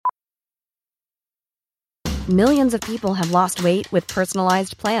Millions of people have lost weight with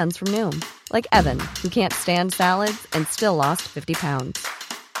personalized plans from Noom. Like Evan, who can't stand salads and still lost 50 pounds.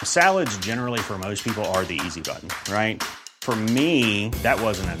 Salads generally for most people are the easy button, right? For me, that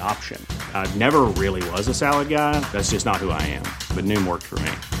wasn't an option. I never really was a salad guy. That's just not who I am. But Noom worked for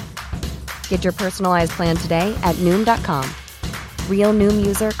me. Get your personalized plan today at Noom.com. Real Noom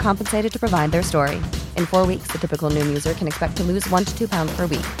user compensated to provide their story. In 4 weeks, the typical Noom user can expect to lose 1 to 2 pounds per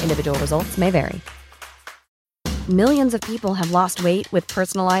week. Individual results may vary. Millions of people have lost weight with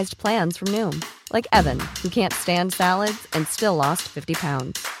personalized plans from Noom. Like Evan, who can't stand salads and still lost 50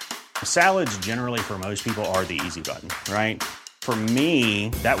 pounds. Salads generally for most people are the easy button, right? For me,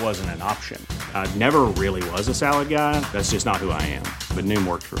 that wasn't an option. I never really was a salad guy. That's just not who I am. But Noom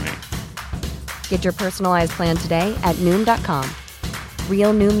worked for me. Get your personalized plan today at Noom.com.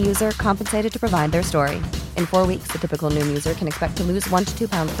 Real Noom user compensated to provide their story. In 4 weeks, the typical Noom user can expect to lose 1 to 2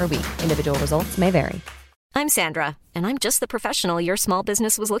 pounds per week. Individual results may vary. I'm Sandra, and I'm just the professional your small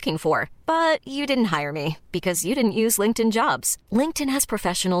business was looking for. But you didn't hire me because you didn't use LinkedIn Jobs. LinkedIn has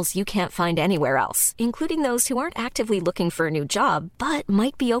professionals you can't find anywhere else, including those who aren't actively looking for a new job, but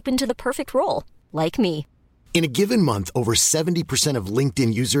might be open to the perfect role, like me. In a given month, over 70% of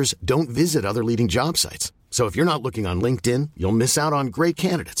LinkedIn users don't visit other leading job sites. So if you're not looking on LinkedIn, you'll miss out on great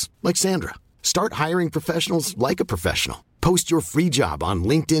candidates like Sandra. Start hiring professionals like a professional. Post your free job on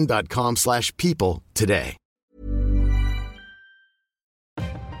linkedin.com/people today.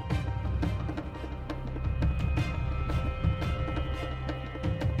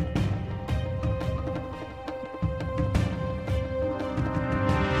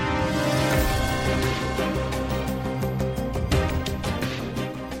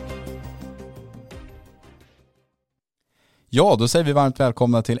 Ja, då säger vi varmt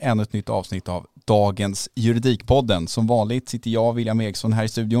välkomna till ännu ett nytt avsnitt av dagens Juridikpodden. Som vanligt sitter jag, William Eriksson, här i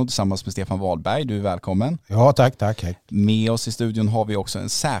studion tillsammans med Stefan Wahlberg. Du är välkommen. Ja, tack. Hej. Med oss i studion har vi också en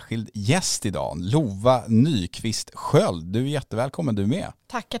särskild gäst idag, Lova Nyqvist Sköld. Du är jättevälkommen, du med.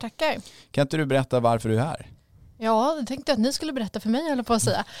 Tackar. Kan inte du berätta varför du är här? Ja, jag tänkte att ni skulle berätta för mig, eller på att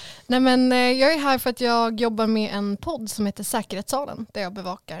säga. Nej, men jag är här för att jag jobbar med en podd som heter Säkerhetssalen, där jag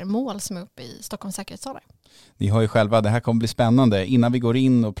bevakar mål som är uppe i Stockholms säkerhetssalar. Ni har ju själva, det här kommer bli spännande. Innan vi går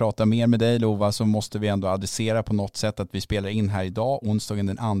in och pratar mer med dig, Lova, så måste vi ändå adressera på något sätt att vi spelar in här idag, onsdagen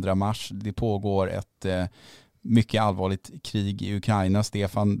den 2 mars. Det pågår ett mycket allvarligt krig i Ukraina.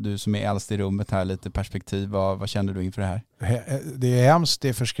 Stefan, du som är äldst i rummet här, lite perspektiv. Vad känner du inför det här? Det är hemskt, det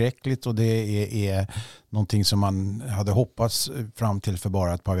är förskräckligt och det är någonting som man hade hoppats fram till för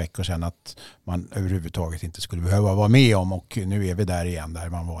bara ett par veckor sedan att man överhuvudtaget inte skulle behöva vara med om, och nu är vi där igen där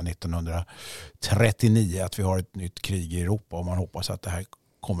man var 1939, att vi har ett nytt krig i Europa och man hoppas att det här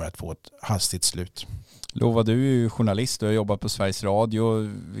kommer att få ett hastigt slut. Lova, du är ju journalist, du har jobbat på Sveriges Radio.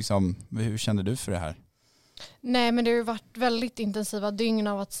 Liksom, hur känner du för det här? Nej, men det har ju varit väldigt intensiva dygn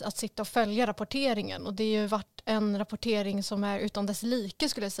av att sitta och följa rapporteringen, och det har ju varit en rapportering som är utan dess like,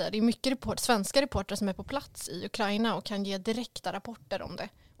 skulle jag säga. Det är mycket svenska reportrar som är på plats i Ukraina och kan ge direkta rapporter om det.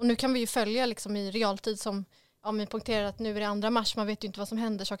 Och nu kan vi ju följa liksom i realtid, som vi poängterar att nu är det 2 mars, man vet ju inte vad som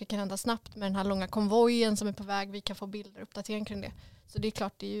händer, saker kan hända snabbt med den här långa konvojen som är på väg, vi kan få bilder och uppdatering kring det. Så det är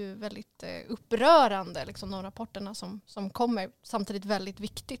klart, det är ju väldigt upprörande liksom, de rapporterna som kommer, samtidigt väldigt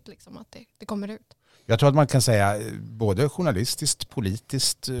viktigt liksom, att det kommer ut. Jag tror att man kan säga både journalistiskt,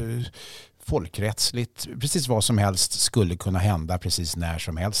 politiskt, folkrättsligt, precis vad som helst skulle kunna hända precis när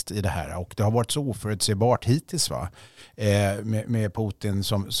som helst i det här. Och det har varit så oförutsägbart hittills, va? Med Putin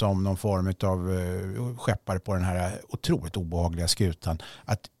som någon form av skeppare på den här otroligt obehagliga skutan,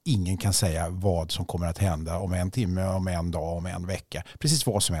 att ingen kan säga vad som kommer att hända om 1 timme, om 1 dag, om 1 vecka. Precis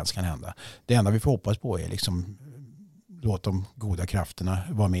vad som helst kan hända. Det enda vi får hoppas på är liksom låt de goda krafterna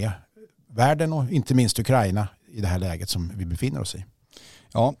vara med världen och inte minst Ukraina i det här läget som vi befinner oss i.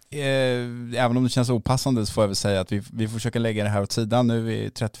 Ja, även om det känns opassande så får jag väl säga att vi får försöka lägga det här åt sidan nu i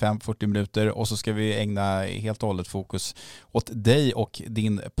 35-40 minuter, och så ska vi ägna helt och hållet fokus åt dig och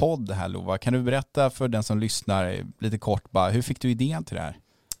din podd här, Lova. Kan du berätta för den som lyssnar lite kort bara, hur fick du idén till det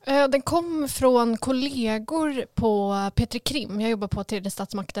här? Den kom från kollegor på Petri Krim. Jag jobbar på Tredje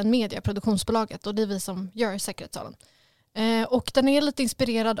statsmakten media, produktionsbolaget, och det är vi som gör Säkerhetssalen. Och den är lite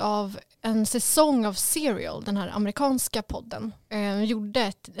inspirerad av en säsong av Serial, den här amerikanska podden. Hon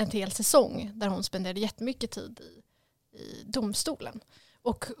gjorde en hel säsong där hon spenderade jättemycket tid i domstolen.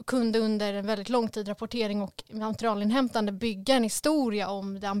 Och kunde under en väldigt lång tid rapportering och materialinhämtande bygga en historia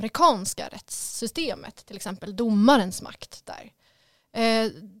om det amerikanska rättssystemet. Till exempel domarens makt där.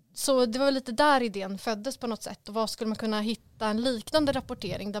 Så det var lite där idén föddes på något sätt. Och vad skulle man kunna hitta en liknande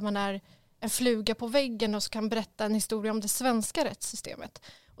rapportering där man är en fluga på väggen och så kan berätta en historia om det svenska rättssystemet.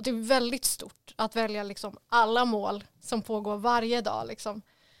 Och det är väldigt stort att välja liksom alla mål som pågår varje dag. Liksom.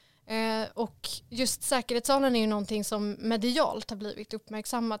 Och just säkerhetssalen är ju någonting som medialt har blivit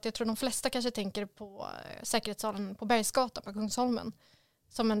uppmärksammat. Jag tror de flesta kanske tänker på säkerhetssalen på Bergsgatan på Kungsholmen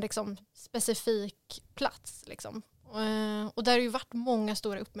som en liksom specifik plats. Liksom. Och där har ju varit många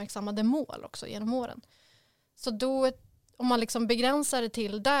stora uppmärksammade mål också genom åren. Så då, om man liksom begränsar det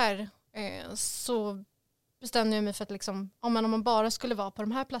till där så bestämde jag mig för att liksom, om man bara skulle vara på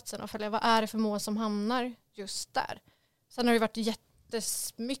de här platserna och följa vad är det för mål som hamnar just där. Sen har det varit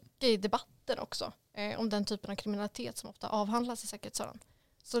jättemycket i debatten också om den typen av kriminalitet som ofta avhandlas i säkerhetssalen.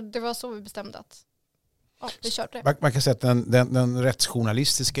 Så det var så vi bestämde att vi körde det. Man kan säga att den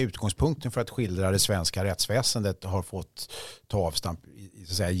rättsjournalistiska utgångspunkten för att skildra det svenska rättsväsendet har fått ta avstamp i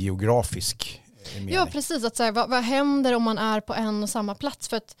så att säga, geografisk mening. Ja, precis. Att säga, vad händer om man är på en och samma plats?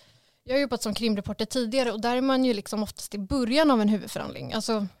 För att jag har jobbat som krimreporter tidigare och där är man ju liksom oftast i början av en huvudförhandling.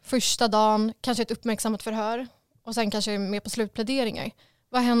 Alltså första dagen, kanske ett uppmärksammat förhör och sen kanske med på slutpläderingar.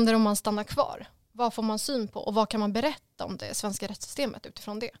 Vad händer om man stannar kvar? Vad får man syn på och vad kan man berätta om det svenska rättssystemet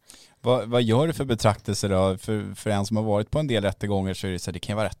utifrån det? Vad gör det för betraktelser då? För en som har varit på en del rättegångar så är det så här, det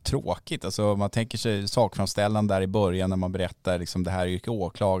kan vara rätt tråkigt. Alltså man tänker sig sakframställan där i början när man berättar liksom det här yrke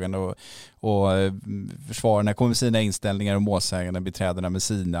åklagaren och försvararna kommer med sina inställningar och målsägande beträdarna med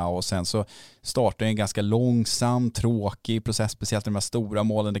sina och sen så startar en ganska långsam, tråkig process, speciellt de här stora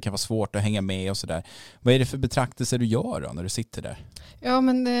målen. Det kan vara svårt att hänga med och sådär. Vad är det för betraktelser du gör då när du sitter där? Ja,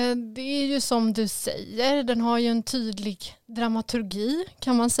 men det är ju som du säger. Den har ju en tydlig dramaturgi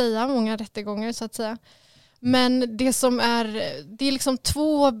kan man säga. Många rättegångar så att säga. Men det är liksom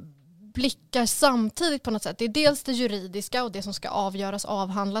två blickar samtidigt på något sätt. Det är dels det juridiska och det som ska avgöras och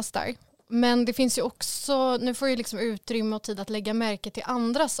avhandlas där. Men det finns ju också, nu får ju liksom utrymme och tid att lägga märke till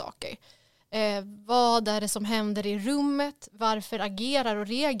andra saker. Vad är det som händer i rummet? Varför agerar och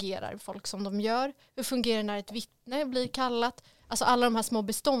reagerar folk som de gör? Hur fungerar det när ett vittne blir kallat? Alltså alla de här små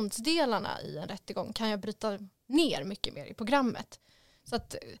beståndsdelarna i en rättegång kan jag bryta ner mycket mer i programmet. Så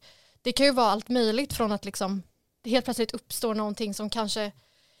att det kan ju vara allt möjligt från att liksom, det helt plötsligt uppstår någonting som kanske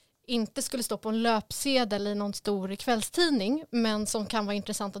inte skulle stå på en löpsedel i någon stor kvällstidning men som kan vara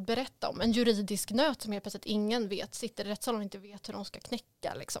intressant att berätta om. En juridisk nöt som helt plötsligt ingen vet, sitter i rättssalen och inte vet hur de ska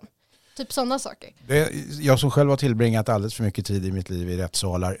knäcka. Liksom. Typ sådana saker. Jag som själv har tillbringat alldeles för mycket tid i mitt liv i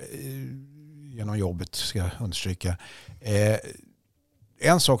rättssalar genom jobbet ska jag understryka.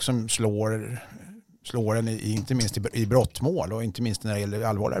 En sak som slår en inte minst i brottmål och inte minst när det gäller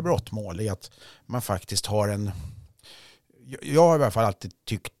allvarliga brottmål är att man faktiskt har jag har i alla fall alltid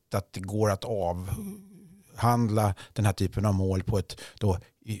tyckt att det går att avhandla den här typen av mål på ett då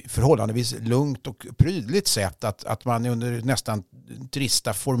förhållandevis lugnt och prydligt sätt, att man under nästan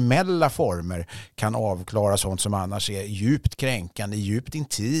trista formella former kan avklara sånt som annars är djupt kränkande, djupt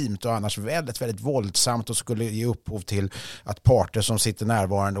intimt och annars väldigt, väldigt våldsamt och skulle ge upphov till att parter som sitter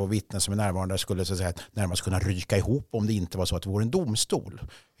närvarande och vittnen som är närvarande skulle så att säga närmast kunna ryka ihop om det inte var så att det vore en domstol.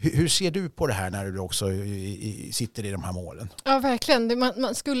 Hur ser du på det här när du också sitter i de här målen? Ja, verkligen.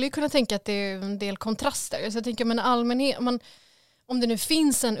 Man skulle ju kunna tänka att det är en del kontraster. Så jag tänker, men allmänhet, om det nu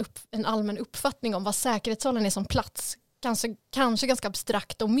finns en allmän uppfattning om vad säkerhetssalen är som plats, kanske ganska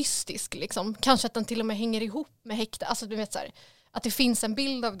abstrakt och mystisk. Liksom. Kanske att den till och med hänger ihop med häkte. Alltså, du vet, så här, att det finns en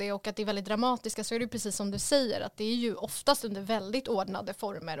bild av det och att det är väldigt dramatiska, så är det precis som du säger. Att det är ju oftast under väldigt ordnade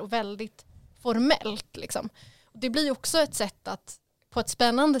former och väldigt formellt. Liksom. Och det blir också ett sätt på ett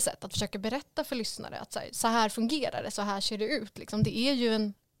spännande sätt att försöka berätta för lyssnare att så här fungerar det, så här ser det ut. Liksom. Det är ju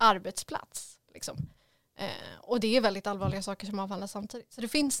en arbetsplats. Liksom. Och det är väldigt allvarliga saker som avhandlas samtidigt. Så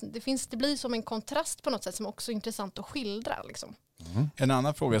det blir som en kontrast på något sätt som också är intressant att skildra. Liksom. Mm. En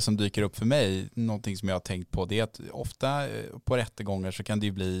annan fråga som dyker upp för mig, någonting som jag har tänkt på, det är att ofta på rättegångar så kan det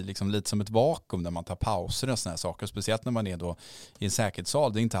ju bli liksom lite som ett vakuum när man tar pauser och sådana här saker. Speciellt när man är då i en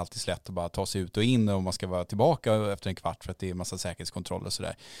säkerhetssal. Det är inte alltid lätt att bara ta sig ut och in och man ska vara tillbaka efter en kvart för att det är en massa säkerhetskontroll och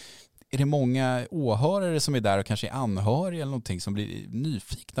sådär. Är det många åhörare som är där och kanske är anhöriga eller någonting som blir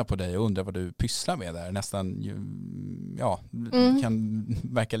nyfikna på dig och undrar vad du pysslar med där? Nästan kan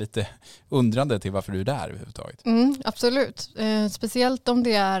verka lite undrande till varför du är där överhuvudtaget. Absolut. Speciellt om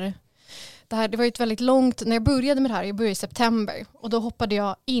det är... Det var ju ett väldigt långt... När jag började med det här, jag började i september. Och då hoppade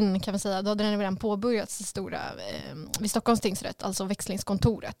jag in, kan man säga. Då hade den redan påbörjats det stora vid Stockholms tingsrätt, alltså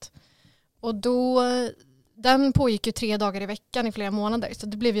växlingskontoret. Och då... Den pågick ju 3 dagar i veckan i flera månader. Så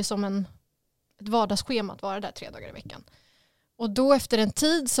det blev ju som ett vardagsschema att vara där 3 dagar i veckan. Och då efter en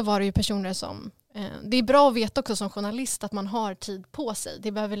tid så var det ju personer som... det är bra att veta också som journalist att man har tid på sig.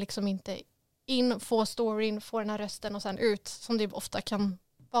 Det behöver liksom inte in, få storyn, få den här rösten och sen ut. Som det ofta kan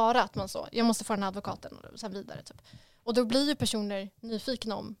bara att man så, jag måste få den här advokaten och sen vidare typ. Och då blir ju personer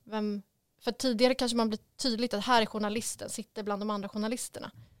nyfikna om vem, för tidigare kanske man blir tydligt att här är journalisten, sitter bland de andra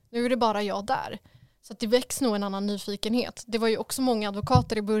journalisterna. Nu är det bara jag där. Så att det väcks nog en annan nyfikenhet. Det var ju också många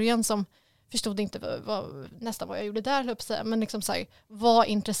advokater i början som förstod inte nästan vad jag gjorde där, höll jag på att säga. Men liksom så här, vad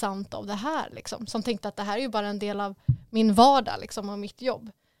intressant av det här liksom. Som tänkte att det här är ju bara en del av min vardag liksom, av mitt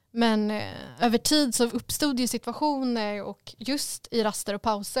jobb. Men över tid så uppstod ju situationer, och just i raster och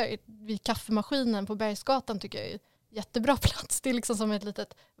pauser vid kaffemaskinen på Bergsgatan tycker jag är jättebra plats. Det är liksom som ett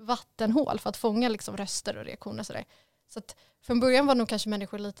litet vattenhål för att fånga liksom röster och reaktioner. Så att från början var nog kanske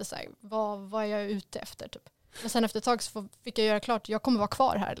människor lite så här, vad är jag ute efter typ. Men sen efter ett tag så fick jag göra klart, jag kommer vara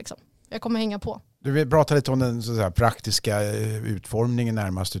kvar här liksom. Jag kommer hänga på. Du vill prata lite om den så här, praktiska utformningen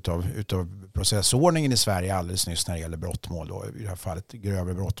närmast utav processordningen i Sverige alldeles nyss när det gäller brottmål. Då, i det här fallet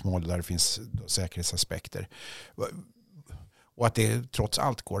grövre brottmål där det finns säkerhetsaspekter. Och att det trots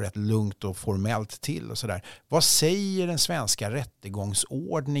allt går rätt lugnt och formellt till och sådär. Vad säger den svenska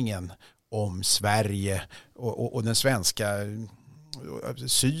rättegångsordningen om Sverige och den svenska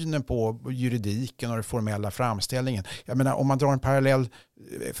synen på juridiken och den formella framställningen? Jag menar, om man drar en parallell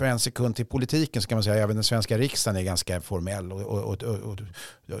för en sekund till politiken så kan man säga att även den svenska riksdagen är ganska formell och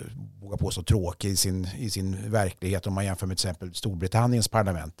vågar på så tråkig i sin verklighet om man jämför med till exempel Storbritanniens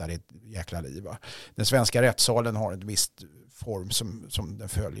parlament där det är ett jäkla liv. Va? Den svenska rättssalen har en viss form som den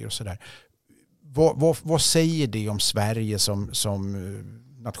följer och sådär. Vad säger det om Sverige som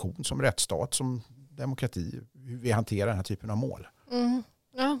nation, som rättsstat, som demokrati, hur vi hanterar den här typen av mål?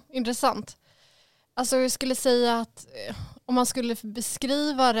 Ja, intressant. Alltså jag skulle säga att om man skulle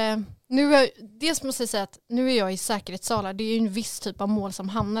beskriva det, dels måste jag säga att nu är jag i säkerhetssalar, det är ju en viss typ av mål som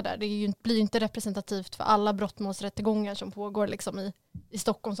hamnar där. Det blir ju inte representativt för alla brottmålsrättegångar som pågår liksom i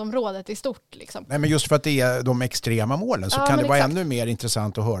Stockholmsområdet i stort. Liksom. Nej, men just för att det är de extrema målen så kan det vara ännu mer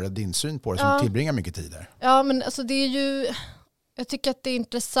intressant att höra din syn på det som tillbringar mycket tid där. Ja, men alltså det är ju, jag tycker att det är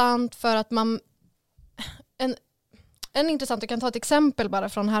intressant för att man, en intressant, jag kan ta ett exempel bara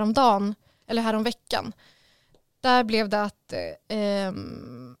från häromveckan. Där blev det att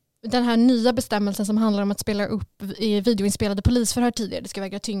den här nya bestämmelsen som handlar om att spela upp i videoinspelade polisförhör tidigare, det ska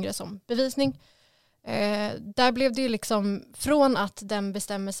väga tyngre som bevisning. Där blev det ju liksom från att den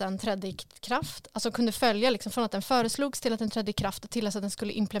bestämmelsen trädde i kraft, alltså kunde följa liksom från att den föreslogs till att den trädde i kraft till att den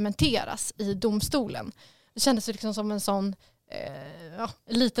skulle implementeras i domstolen. Det kändes liksom som en sån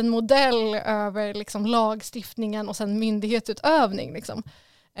liten modell över liksom lagstiftningen och sen myndighetsutövning liksom.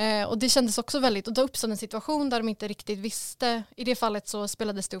 Och det kändes också väldigt, och då uppstod en situation där de inte riktigt visste. I det fallet så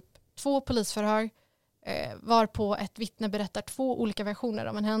spelades det upp 2 polisförhör varpå ett vittne berättar 2 olika versioner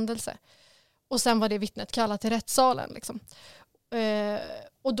av en händelse. Och sen var det vittnet kallat till rättssalen liksom.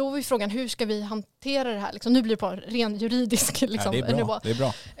 Och då var frågan, hur ska vi hantera det här? Liksom, nu blir det bara ren juridisk liksom, det är bra. Det är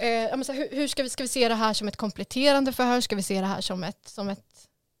bra. Men så hur ska vi se det här som ett kompletterande förhör? Ska vi se det här som ett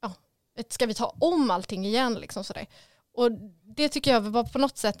ska vi ta om allting igen? Liksom, sådär. Och det tycker jag var på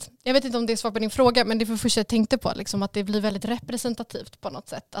något sätt, jag vet inte om det är svar på din fråga, men det för först jag tänkte på liksom, att det blir väldigt representativt på något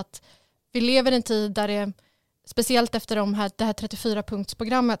sätt. Att vi lever i en tid där det, speciellt efter det här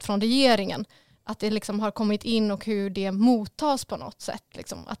 34-punktsprogrammet från regeringen, att det liksom har kommit in och hur det mottas på något sätt.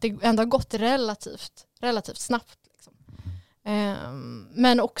 Liksom. Att det ändå har gått relativt snabbt. Liksom.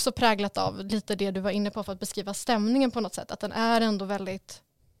 Men också präglat av lite det du var inne på för att beskriva stämningen på något sätt. Att den är ändå väldigt,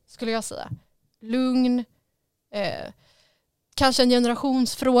 skulle jag säga, lugn. Kanske en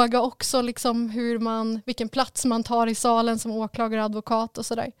generationsfråga också. Liksom, vilken plats man tar i salen som åklagare, advokat och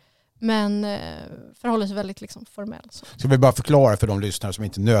sådär. Men förhåller sig väldigt liksom formell. Så. Ska vi bara förklara för de lyssnare som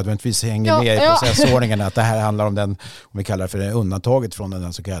inte nödvändigtvis hänger med i processordningen att det här handlar om den, om vi kallar det för det undantaget från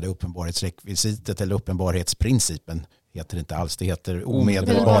den så kallade uppenbarhetsrekvisitet eller uppenbarhetsprincipen. Heter det inte alls, det heter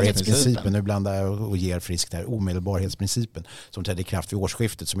omedelbarhetsprincipen. Nu blandar jag och ger friskt här. Omedelbarhetsprincipen som trädde i kraft vid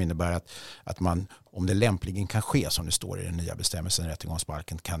årsskiftet som innebär att man, om det lämpligen kan ske som det står i den nya bestämmelsen i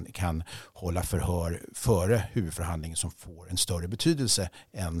rättegångsbalken, kan hålla förhör före huvudförhandlingen som får en större betydelse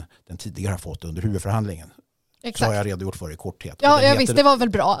än den tidigare har fått under huvudförhandlingen. Exakt. Så har jag redogjort för i korthet. Ja, visst, det var väl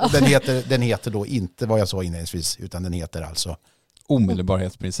bra. Den heter då inte vad jag sa inledningsvis utan den heter alltså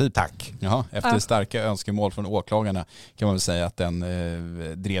omedelbarhetsprincip. Tack. Jaha, efter starka önskemål från åklagarna kan man väl säga att den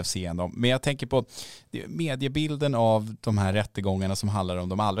drevs igenom. Men jag tänker på mediebilden av de här rättegångarna som handlar om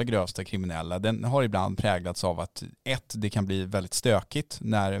de allra grövsta kriminella. Den har ibland präglats av att det kan bli väldigt stökigt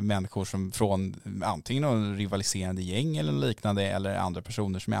när människor som från antingen en rivaliserande gäng eller liknande eller andra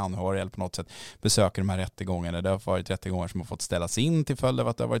personer som är anhöriga eller på något sätt besöker de här rättegångarna. Det har varit rättegångar som har fått ställas in till följd av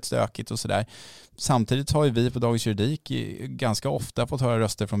att det har varit stökigt och sådär. Samtidigt har ju vi på Dagens Juridik ganska ofta fått höra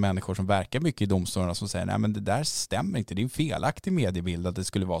röster från människor som verkar mycket i domstolarna som säger nej men det där stämmer inte, det är en felaktig mediebild att det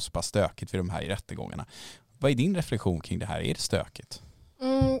skulle vara så pass stökigt för de här i rättegångarna. Vad är din reflektion kring det här? Är det stökigt?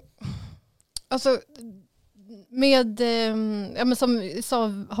 Alltså som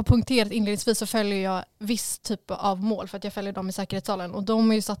jag har punkterat inledningsvis så följer jag viss typ av mål för att jag följer dem i säkerhetssalen och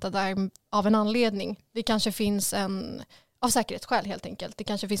de är ju satta där av en anledning. Det kanske finns av säkerhetsskäl helt enkelt. Det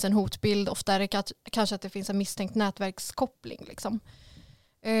kanske finns en hotbild, ofta är det kanske att det finns en misstänkt nätverkskoppling liksom.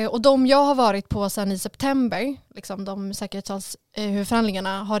 Och de jag har varit på sedan i september, liksom de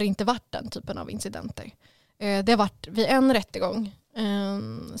säkerhetssalshuvudförhandlingarna har inte varit den typen av incidenter. Det har varit vid en rättegång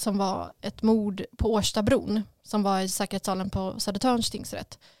som var ett mord på Årstabron som var i säkerhetssalen på Södertörns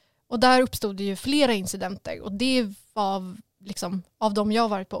tingsrätt. Och där uppstod det ju flera incidenter och det var liksom, av de jag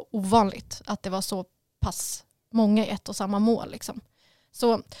varit på ovanligt att det var så pass många i ett och samma mål. Liksom.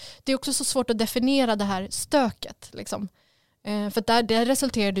 Så det är också så svårt att definiera det här stöket. Liksom. För det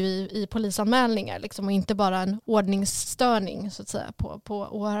resulterade ju i polisanmälningar liksom, och inte bara en ordningsstörning så att säga, på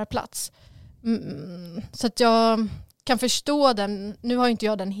åhörarplats. Så att jag kan förstå den. Nu har inte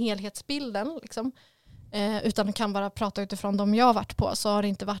jag den helhetsbilden liksom, utan kan bara prata utifrån de jag har varit på, så har det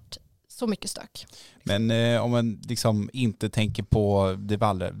inte varit så mycket stök. Men om man liksom inte tänker på det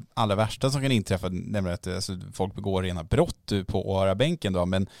allra värsta som kan inträffa, nämligen att alltså, folk begår rena brott på åhörarbänken då,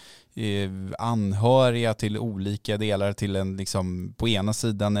 men anhöriga till olika delar till en liksom, på ena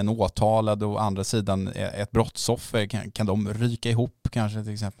sidan en åtalad och andra sidan ett brottsoffer, kan de ryka ihop kanske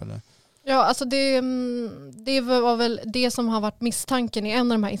till exempel? Ja, alltså det var väl det som har varit misstanken i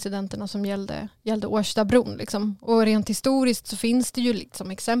en av de här incidenterna som gällde Årstabron. Liksom. Och rent historiskt så finns det ju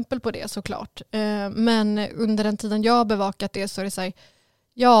liksom exempel på det såklart. Men under den tiden jag har bevakat det så är det så här,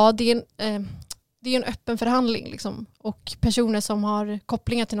 ja det är en öppen förhandling. Liksom. Och personer som har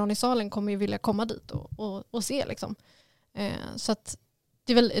kopplingar till någon i salen kommer ju vilja komma dit och se. Liksom. Så att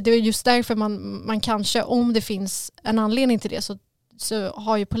det är just därför man kanske, om det finns en anledning till det, så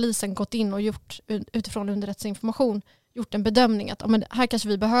har ju polisen gått in och gjort utifrån underrättelseinformation gjort en bedömning att men här kanske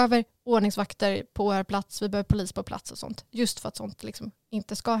vi behöver ordningsvakter på plats, vi behöver polis på plats och sånt. Just för att sånt liksom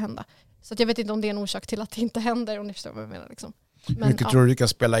inte ska hända. Så att jag vet inte om det är en orsak till att det inte händer, om ni förstår vad jag menar. Liksom. Men, mycket tror du kan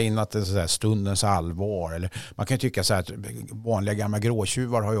spela in att det är så här stundens allvar? Eller man kan ju tycka så här att vanliga gamla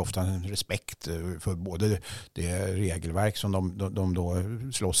gråtjuvar har ju ofta en respekt för både det regelverk som de då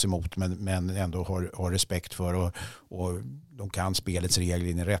slåss emot men ändå har respekt för och de kan spelets regler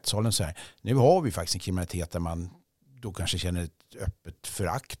in i rättssalen. Så här. Nu har vi faktiskt en kriminalitet där man då kanske känner ett öppet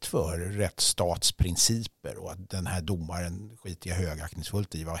förakt för rättsstatsprinciper och att den här domaren skiter jag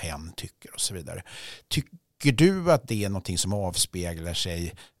högaktningsfullt i vad hen tycker och så vidare. Tycker du att det är någonting som avspeglar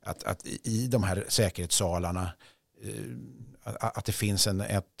sig att i de här säkerhetssalarna att det finns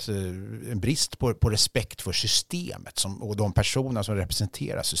en brist på respekt för systemet och de personer som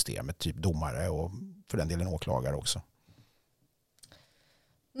representerar systemet, typ domare och för den delen åklagare också?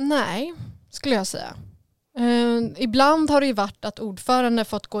 Nej, skulle jag säga. Ibland har det ju varit att ordförande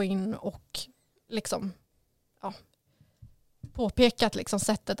fått gå in och liksom påpekat liksom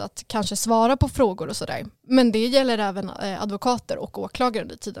sättet att kanske svara på frågor och sådär. Men det gäller även advokater och åklagare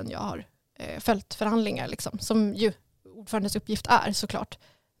under tiden jag har följt förhandlingar liksom, som ju ordförandes uppgift är såklart.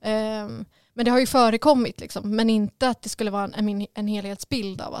 Men det har ju förekommit liksom, men inte att det skulle vara en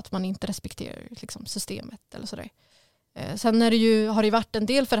helhetsbild av att man inte respekterar liksom, systemet eller sådär. Sen har det varit en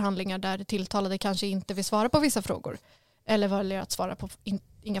del förhandlingar där det tilltalade kanske inte vill svara på vissa frågor eller väljer att svara på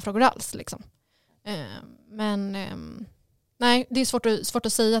inga frågor alls. Liksom. Men nej, det är svårt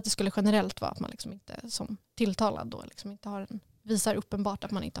att säga att det skulle generellt vara att man liksom inte som tilltalad då liksom inte visar uppenbart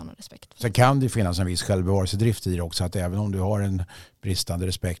att man inte har någon respekt. Sen kan det finnas en viss självbevarelsedrift i det också, att även om du har en bristande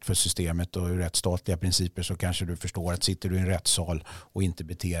respekt för systemet och rättsstatliga principer så kanske du förstår att sitter du i en rättssal och inte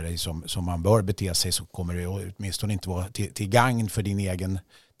beter dig som man bör bete sig så kommer det åtminstone inte vara till gagn för din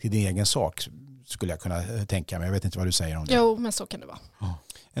egen sak, skulle jag kunna tänka mig. Jag vet inte vad du säger om det. Jo, men så kan det vara. Ja.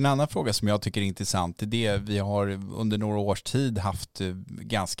 En annan fråga som jag tycker är intressant är det vi har under några års tid haft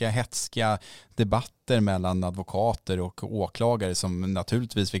ganska hetska debatter mellan advokater och åklagare som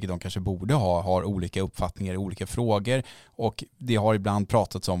naturligtvis, vilket de kanske borde ha, har olika uppfattningar i olika frågor, och det har ibland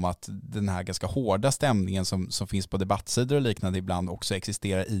pratats om att den här ganska hårda stämningen som finns på debattsidor och liknande ibland också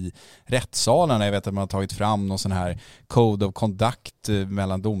existerar i rättssalarna. Jag vet att man har tagit fram någon sån här code of conduct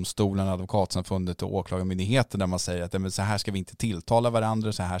mellan domstolen, advokatsamfundet och åklagarmyndigheten där man säger att så här ska vi inte tilltala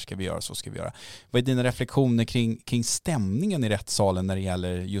varandra, så här ska vi göra, så ska vi göra. Vad är dina reflektioner kring stämningen i rättssalen när det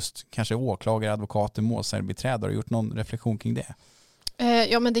gäller just kanske åklagare, advokater, målsägandebiträde? Har du gjort någon reflektion kring det?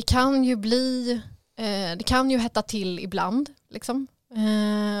 Ja, men det kan ju hetta till ibland liksom.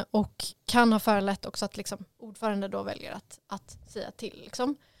 Och kan ha föranlett också att liksom, ordförande då väljer att säga till.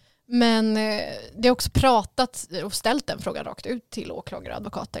 Liksom. Men det är också pratat och ställt den frågan rakt ut till åklagare och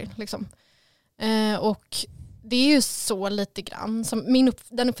advokater. Liksom. Och det är ju så lite grann. Som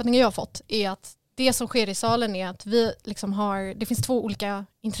den uppfattningen jag har fått är att det som sker i salen är att vi liksom det finns 2 olika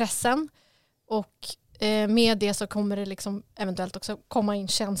intressen. Och med det så kommer det liksom eventuellt också komma in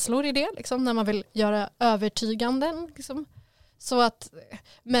känslor i det. Liksom, när man vill göra övertyganden. Liksom.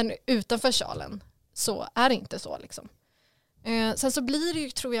 Men utanför salen så är det inte så. Liksom. Sen så blir det ju,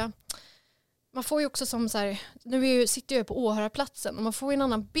 tror jag, man får ju också som så här, nu sitter jag på åhörarplatsen och man får en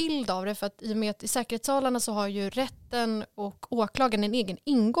annan bild av det, för att i och med att i säkerhetssalarna så har ju rätten och åklagaren en egen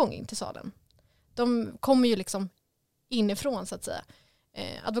ingång in till salen. De kommer ju liksom inifrån så att säga.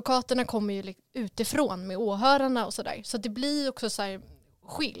 Advokaterna kommer ju utifrån med åhörarna och sådär. Så det blir också så här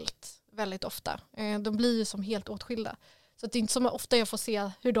skilt väldigt ofta. De blir ju som helt åtskilda. Så det är inte så ofta jag får se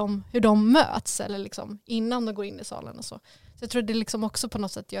hur de möts eller liksom innan de går in i salen och så. Så jag tror det liksom också på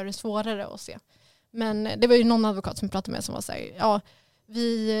något sätt gör det svårare att se. Men det var ju någon advokat som pratade med som var så här, ja,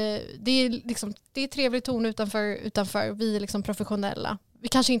 det är trevlig ton utanför, vi är liksom professionella. Vi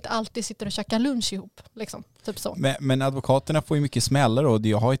kanske inte alltid sitter och käkar lunch ihop. Liksom, typ så. Men advokaterna får ju mycket smällar, och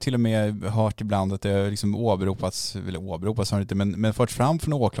jag har ju till och med hört ibland att det liksom åberopas har det inte, men förts fram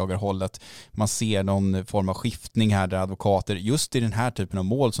från åklagarhåll att man ser någon form av skiftning här där advokater just i den här typen av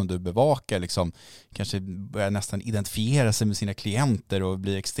mål som du bevakar liksom, kanske börjar nästan identifiera sig med sina klienter och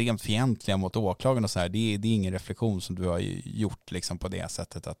blir extremt fientliga mot åklagaren och så här. Det är ingen reflektion som du har gjort liksom, på det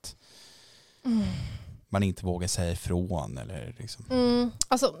sättet att man inte vågar säga ifrån eller liksom.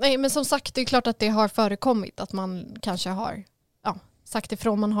 Alltså, nej, men som sagt, det är klart att det har förekommit att man kanske har sagt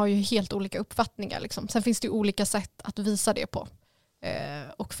ifrån. Man har ju helt olika uppfattningar liksom. Sen finns det ju olika sätt att visa det på.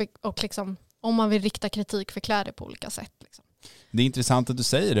 Och liksom, om man vill rikta kritik, förklär det på olika sätt liksom. Det är intressant att du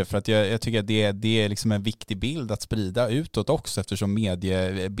säger det, för att jag tycker att det är liksom en viktig bild att sprida utåt också, eftersom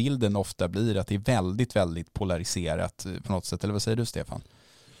mediebilden ofta blir att det är väldigt, väldigt polariserat på något sätt. Eller vad säger du, Stefan?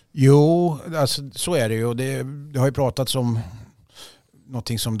 Jo, alltså, så är det ju. Det har ju pratats om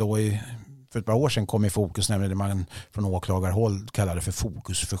någonting som då för ett par år sedan kom i fokus, nämligen det man från åklagarhåll kallade för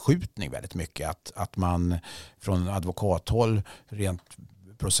fokusförskjutning väldigt mycket. Att man från advokathåll rent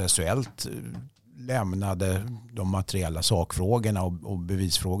processuellt lämnade de materiella sakfrågorna och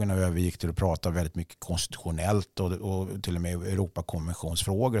bevisfrågorna och övergick till att prata väldigt mycket konstitutionellt och till och med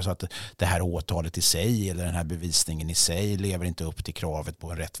Europakonventionsfrågor, så att det här åtalet i sig eller den här bevisningen i sig lever inte upp till kravet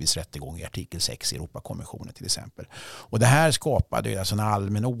på en rättvis rättegång i artikel 6 i Europakonventionen till exempel. Och det här skapade alltså en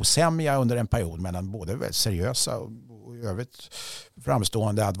allmän osämja under en period mellan både väldigt seriösa och i övrigt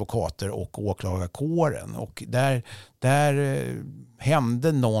framstående advokater och åklagarkåren, och där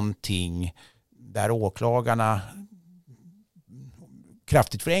hände någonting där åklagarna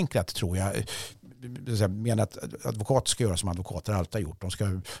kraftigt förenklat, tror jag, menar att advokater ska göra som advokater alltid har gjort. De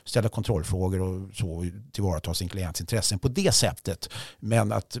ska ställa kontrollfrågor och så tillvarata sin klients intressen på det sättet.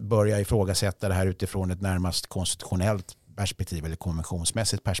 Men att börja ifrågasätta det här utifrån ett närmast konstitutionellt perspektiv eller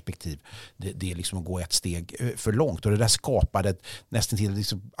konventionsmässigt perspektiv, det är liksom att gå ett steg för långt. Och det där skapade ett nästan till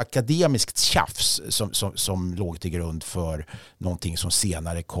liksom akademiskt tjafs som låg till grund för någonting som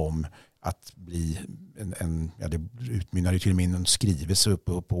senare kom att bli det utmynnade till och med en skrivelse upp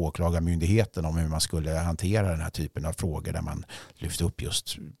på åklagarmyndigheten om hur man skulle hantera den här typen av frågor, där man lyfte upp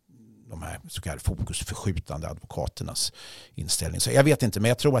just de här så kallade fokusförskjutande advokaternas inställning. Så jag vet inte, men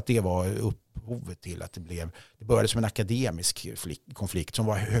jag tror att det var upphovet till att det började som en akademisk konflikt som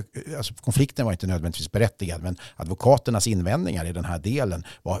alltså konflikten var inte nödvändigtvis berättigad, men advokaternas invändningar i den här delen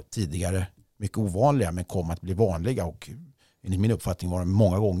var tidigare mycket ovanliga men kom att bli vanliga, och enligt min uppfattning var de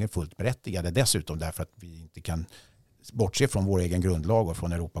många gånger fullt berättigade, dessutom därför att vi inte kan bortse från vår egen grundlag och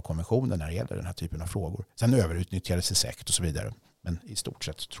från Europakonventionen när det gäller den här typen av frågor. Sen överutnyttjades det säkert och så vidare. Men i stort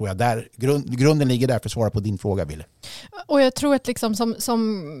sett tror jag där grunden ligger där, för att svara på din fråga, Ville. Och jag tror att liksom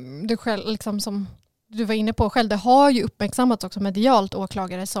som du själv, liksom som du var inne på själv, det har ju uppmärksammats också medialt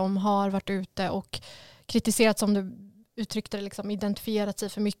åklagare som har varit ute och kritiserat, som du uttryckte det, liksom identifierat sig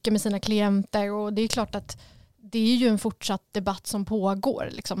för mycket med sina klienter, och det är klart att det är ju en fortsatt debatt som pågår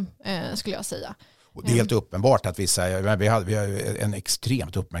liksom, skulle jag säga. Och det är helt uppenbart att vi har en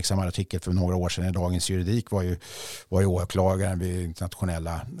extremt uppmärksammad artikel för några år sedan i Dagens Juridik var ju åklagaren vid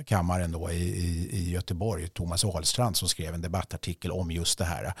internationella kammaren då i Göteborg, Thomas Ahlstrand, som skrev en debattartikel om just det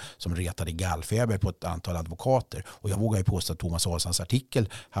här som retade gallfeber på ett antal advokater. Och jag vågar ju påstå att Thomas Ahlstrands artikel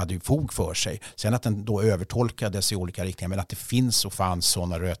hade ju fog för sig. Sen att den då övertolkades i olika riktningar, men att det finns och fanns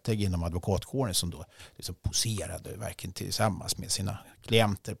sådana rötägg inom advokatkåren som då liksom poserade verkligen tillsammans med sina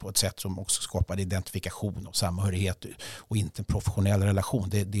klienter på ett sätt som också skapade identifikation och samhörighet och inte en professionell relation.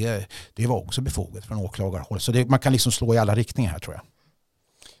 Det var också befogat från åklagarhåll. Så man kan liksom slå i alla riktningar här, tror jag.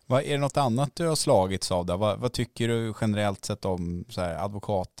 Är det något annat du har slagits av där? Vad tycker du generellt sett om så här,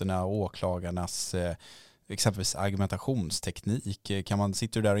 advokaterna och åklagarnas exempelvis argumentationsteknik?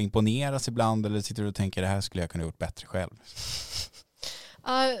 Sitter du där och imponeras ibland, eller sitter du och tänker det här skulle jag kunna gjort bättre själv?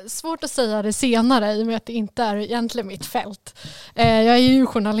 Svårt att säga det senare i och med att det inte är egentligen mitt fält. Jag är ju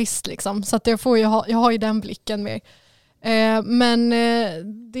journalist liksom, så att jag har ju den blicken med. Men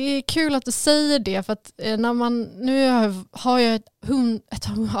det är kul att du säger det, för att nu har jag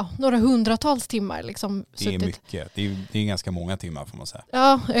några hundratals timmar liksom det är mycket. Det är ganska många timmar, får man säga.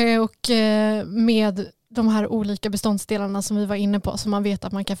 Ja, och med de här olika beståndsdelarna som vi var inne på, som man vet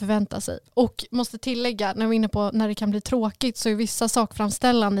att man kan förvänta sig. Och måste tillägga, när vi är inne på när det kan bli tråkigt, så är vissa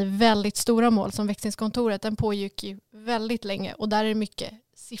sakframställan i väldigt stora mål som växlingskontoret, den pågick ju väldigt länge och där är det mycket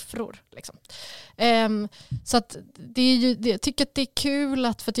siffror. Liksom. Så att jag tycker att det är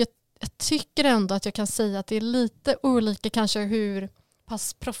kul för att jag tycker ändå att jag kan säga att det är lite olika kanske hur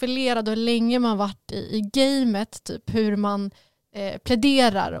pass profilerad och länge man varit i gamet, typ hur man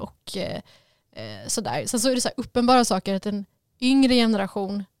pläderar och sådär. Sen så är det så här uppenbara saker att en yngre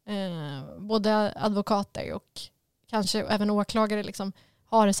generation, både advokater och kanske även åklagare liksom,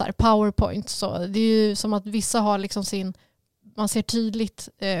 har så här PowerPoint. Så det är ju som att vissa har liksom man ser tydligt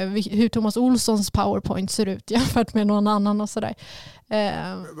hur Thomas Olssons PowerPoint ser ut jämfört med någon annan och sådär.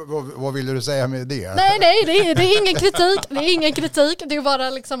 Vad ville du säga med det? Nej, det är ingen kritik. Det är ingen kritik. Det är bara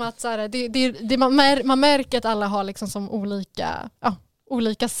liksom att så här, man märker att alla har liksom som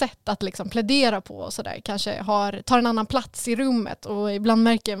olika sätt att liksom plädera på och sådär. Kanske tar en annan plats i rummet, och ibland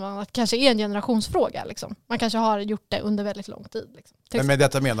märker man att det kanske är en generationsfråga. Liksom. Man kanske har gjort det under väldigt lång tid. Liksom. Men med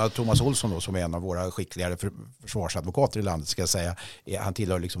detta menar Thomas Olsson då, som är en av våra skickligare försvarsadvokater i landet, ska jag säga, han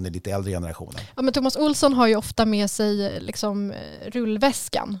tillhör liksom den lite äldre generationen. Ja, men Thomas Olsson har ju ofta med sig liksom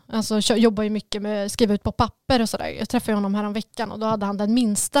rullväskan. Alltså jobbar ju mycket med att skriva ut på papper och sådär. Jag träffade honom här om veckan och då hade han den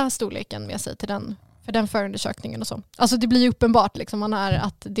minsta storleken med sig för den förundersökningen och så. Alltså det blir ju uppenbart liksom,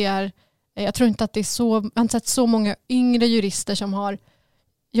 jag tror inte att det är så, jag har inte sett så många yngre jurister som har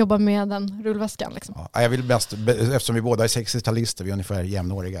jobbat med den rullväskan. Liksom. Ja, jag vill bäst, eftersom vi båda är 60-talister, vi är ungefär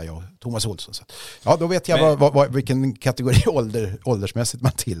jämnåriga, jag och Thomas Olsson. Så. Ja, då vet jag vilken kategori åldersmässigt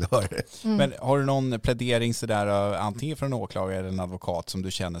man tillhör. Mm. Men har du någon plädering så där, antingen från en åklagare eller en advokat, som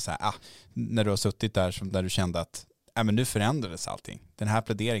du känner så här, när du har suttit där du kände att men nu förändrades allting. Den här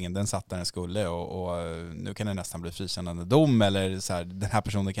pläderingen, den satt där den skulle, och nu kan det nästan bli frikännande dom, eller så här, den här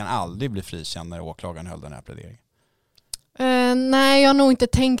personen kan aldrig bli frikänd när åklagaren höll den här pläderingen. Nej, jag har nog inte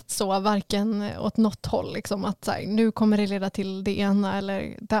tänkt så, varken åt något håll. Liksom, att så här, nu kommer det leda till det ena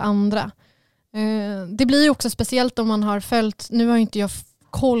eller det andra. Det blir ju också speciellt om man har följt, nu har inte jag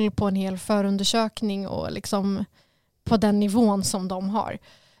koll på en hel förundersökning och liksom på den nivån som de har.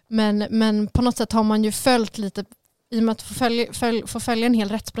 Men på något sätt har man ju följt lite, i och med att få följa en hel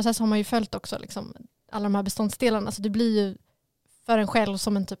rättsprocess har man ju följt också liksom alla de här beståndsdelarna. Så det blir ju för en själv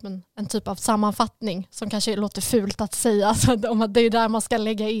som en typ av sammanfattning som kanske låter fult att säga. Alltså, om att det är där man ska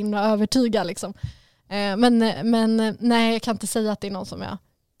lägga in och övertyga. Liksom. Men nej, jag kan inte säga att det är någon som jag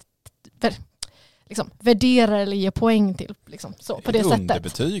liksom värderar eller ger poäng till. Liksom, så, på det sättet.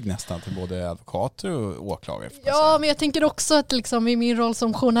 Underbetyg nästan till både advokater och åklagare. Ja, men jag tänker också att liksom, i min roll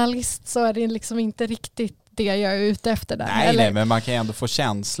som journalist så är det liksom inte riktigt det jag är ute efter där. Nej, men man kan ju ändå få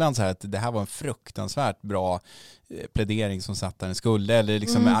känslan så här att det här var en fruktansvärt bra plädering som satt där den skulle, eller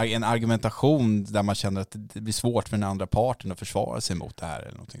liksom en argumentation där man känner att det blir svårt för den andra parten att försvara sig mot det här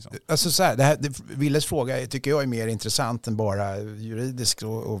eller någonting sånt. Alltså så här, Willes fråga tycker jag är mer intressant än bara juridiskt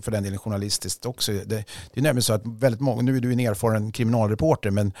och för den delen journalistiskt också. Det är nämligen så att väldigt många, nu är du en erfaren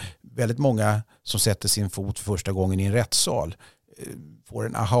kriminalreporter, men väldigt många som sätter sin fot för första gången i en rättssal får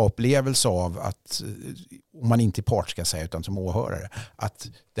en aha-upplevelse av att, om man inte är part ska säga utan som åhörare, att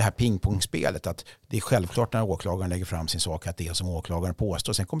det här pingpongspelet, att det är självklart när åklagaren lägger fram sin sak att det är som åklagaren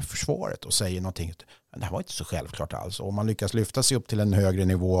påstår. Sen kommer försvaret och säger någonting, men det här var inte så självklart alls. Och om man lyckas lyfta sig upp till en högre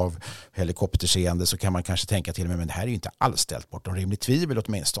nivå av helikopterseende så kan man kanske tänka till, men det här är ju inte alls ställt bort om rimligt tvivel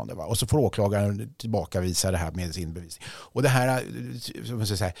åtminstone. Va? Och så får åklagaren tillbakavisa det här med sin bevisning. Och det här, som man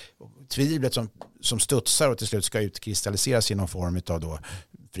ska säga, tvivlet som studsar och till slut ska utkristalliseras i någon form av då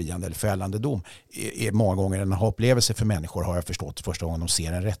friande eller fällande dom är många gånger en upplevelse för människor, har jag förstått, första gången de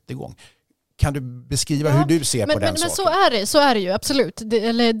ser en rättegång. Kan du beskriva hur du ser på den saken? Men så är det ju, absolut.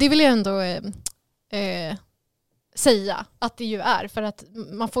 Det vill jag ändå säga att det ju är. För att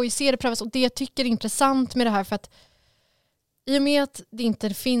man får ju se det prövas. Och det jag tycker är intressant med det här, för att i och med att det inte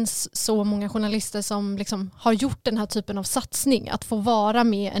finns så många journalister som liksom har gjort den här typen av satsning, att få vara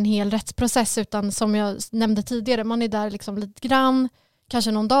med en hel rättsprocess, utan som jag nämnde tidigare, man är där liksom lite grann,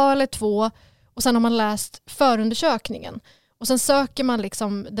 kanske någon dag eller 2, och sen har man läst förundersökningen. Och sen söker man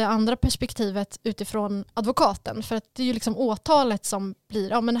liksom det andra perspektivet utifrån advokaten, för att det är ju liksom åtalet som blir,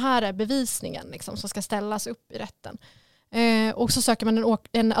 ja men här är bevisningen liksom, som ska ställas upp i rätten. Och så söker man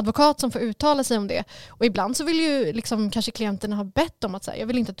en advokat som får uttala sig om det. Och ibland så vill ju liksom kanske klienterna ha bett om att säga, jag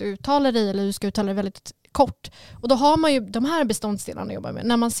vill inte att du uttalar dig, eller du ska uttala dig väldigt kort. Och då har man ju de här beståndsdelarna att jobba med.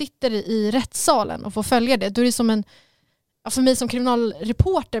 När man sitter i rättssalen och får följa det, då är det som en, för mig som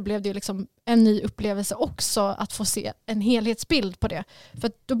kriminalreporter blev det ju liksom en ny upplevelse också, att få se en helhetsbild på det.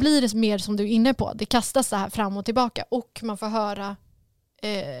 För då blir det mer som du är inne på, det kastas så här fram och tillbaka, och man får höra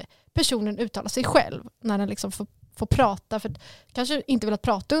personen uttala sig själv när den liksom får prata, för kanske inte velat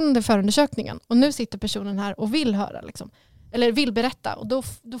prata under förundersökningen, och nu sitter personen här och vill höra liksom, eller vill berätta, och då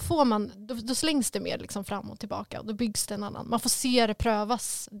slängs det mer liksom fram och tillbaka, och då byggs det en annan, man får se det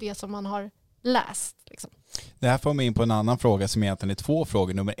prövas, det som man har läst liksom. Det här får mig in på en annan fråga som egentligen är 2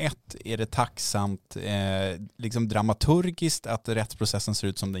 frågor. Nummer 1, är det tacksamt liksom dramaturgiskt att rättsprocessen ser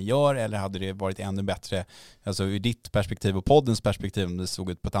ut som den gör, eller hade det varit ännu bättre, alltså ur ditt perspektiv och poddens perspektiv, om det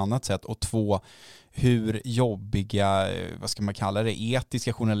såg ut på ett annat sätt? Och 2, hur jobbiga, vad ska man kalla det,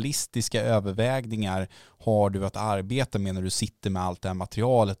 etiska, journalistiska övervägningar har du att arbeta med när du sitter med allt det här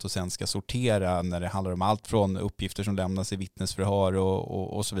materialet och sen ska sortera när det handlar om allt från uppgifter som lämnas i vittnesförhör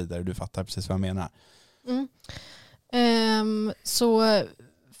och så vidare? Du fattar precis vad jag menar. Så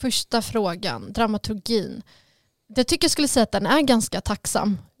första frågan, dramaturgin. Jag tycker jag skulle säga att den är ganska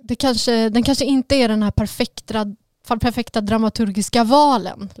tacksam. Den kanske inte är den här perfekta dramaturgiska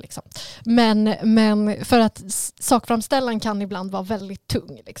valen. Liksom. Men för att sakframställan kan ibland vara väldigt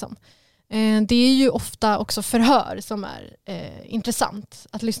tung. Liksom. Det är ju ofta också förhör som är intressant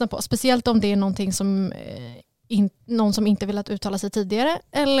att lyssna på. Speciellt om det är någonting som någon som inte velat uttala sig tidigare,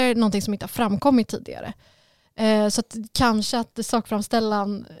 eller någonting som inte har framkommit tidigare. Så att kanske att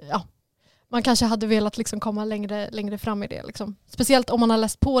sakframställan, man kanske hade velat liksom komma längre fram i det. Liksom. Speciellt om man har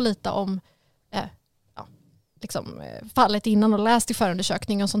läst på lite om liksom, fallet innan och läst i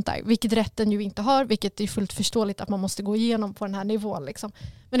förundersökning och sånt där. Vilket rätten ju inte har, vilket är fullt förståeligt att man måste gå igenom på den här nivån. Liksom.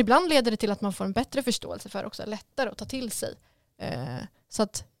 Men ibland leder det till att man får en bättre förståelse för också, lättare att ta till sig. Så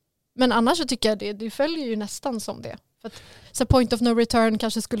att, men annars så tycker jag det följer ju nästan som det. För att, så point of no return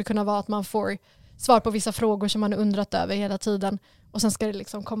kanske skulle kunna vara att man får svar på vissa frågor som man har undrat över hela tiden, och sen ska det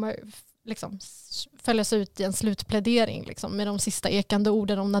liksom följas ut i en slutplädering liksom, med de sista ekande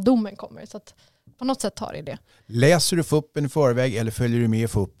orden om när domen kommer. Så att på något sätt tar det. Läser du FUPen i förväg, eller följer du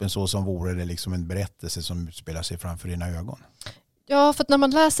med FUPen så som vore det liksom en berättelse som utspelar sig framför dina ögon? Ja, för att när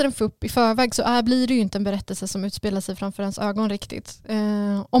man läser en FUP i förväg så blir det ju inte en berättelse som utspelar sig framför ens ögon riktigt.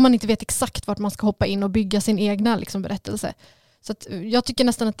 Om man inte vet exakt vart man ska hoppa in och bygga sin egna liksom, berättelse. Så att jag tycker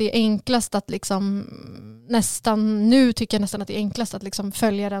nästan att det är enklast att liksom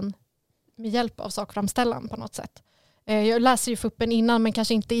följa den med hjälp av sakframställan på något sätt. Jag läser ju FUPen innan, men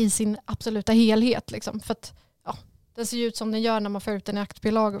kanske inte i sin absoluta helhet. Liksom, för att den ser ju ut som den gör när man får ut den i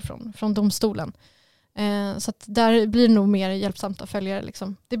aktbilagor från domstolen. Så att där blir det nog mer hjälpsamt att följa det.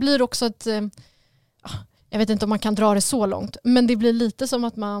 Liksom. Det blir också ett... jag vet inte om man kan dra det så långt, men det blir lite som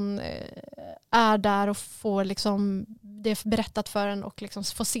att man är där och får liksom det berättat för en och liksom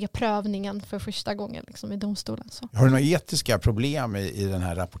får se prövningen för första gången liksom, i domstolen. Så. Har du några etiska problem i den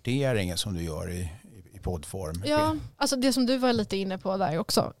här rapporteringen som du gör i poddform? Ja, alltså det som du var lite inne på där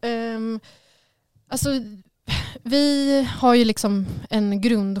också. Alltså, vi har ju liksom en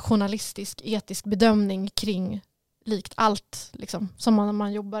grundjournalistisk etisk bedömning kring likt allt liksom, som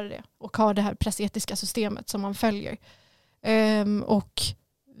man jobbar i det, och har det här pressetiska systemet som man följer. Och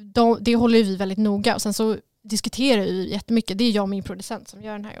det håller vi väldigt noga, och sen så diskuterar vi jättemycket. Det är jag och min producent som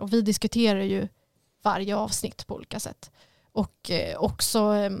gör den här, och vi diskuterar ju varje avsnitt på olika sätt. Och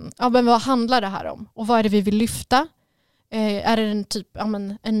också men vad handlar det här om, och vad är det vi vill lyfta? Är det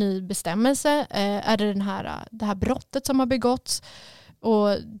en ny bestämmelse? Är det det här brottet som har begåtts?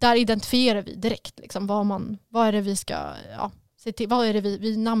 Och där identifierar vi direkt liksom, vad är det vi ska se till, vad är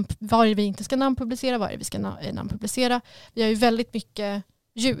det vi inte ska namnpublicera, vad är det vi ska namnpublicera. Vi har ju väldigt mycket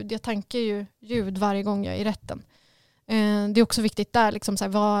ljud. Jag tankar ju ljud varje gång jag är i rätten. Det är också viktigt där, liksom, så här,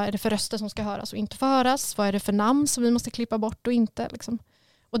 vad är det för röster som ska höras och inte få höras? Vad är det för namn som vi måste klippa bort och inte? Liksom.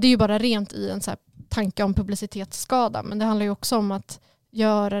 Och det är ju bara rent i en så här, tanke om publicitetsskada. Men det handlar ju också om att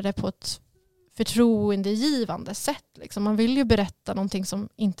göra det på ett förtroendegivande sätt. Liksom. Man vill ju berätta någonting som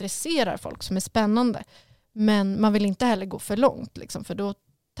intresserar folk, som är spännande. Men man vill inte heller gå för långt, liksom, för då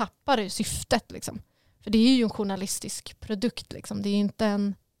tappar det syftet. Liksom. För det är ju en journalistisk produkt. Liksom. Det är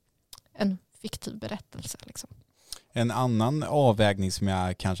inte en fiktiv berättelse. Liksom. En annan avvägning som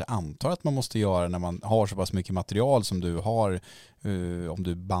jag kanske antar att man måste göra när man har så pass mycket material som du har, om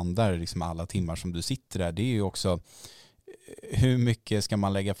du bandar liksom alla timmar som du sitter där, det är ju också hur mycket ska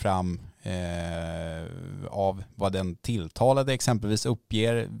man lägga fram av vad den tilltalade exempelvis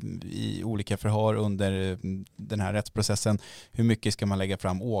uppger i olika förhör under den här rättsprocessen. Hur mycket ska man lägga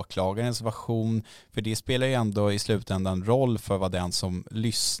fram åklagarens version? För det spelar ju ändå i slutändan roll för vad den som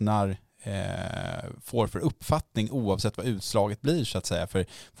lyssnar får för uppfattning oavsett vad utslaget blir så att säga. För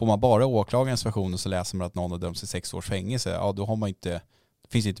får man bara åklagarens version och så läser man att någon har dömts till 6 års fängelse, ja då har man inte, det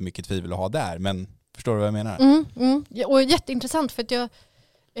finns inte mycket tvivel att ha där, men förstår du vad jag menar? Ja, och jätteintressant för att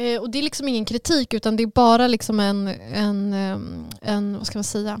och det är liksom ingen kritik utan det är bara liksom en vad ska man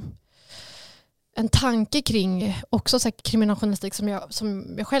säga, en tanke kring också så här kriminaljournalistik som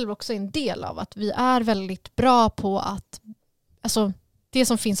jag själv också är en del av, att vi är väldigt bra på att, alltså det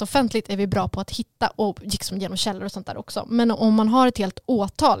som finns offentligt är vi bra på att hitta och liksom genom källor och sånt där också. Men om man har ett helt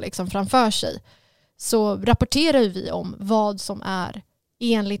åtal liksom framför sig så rapporterar vi om vad som är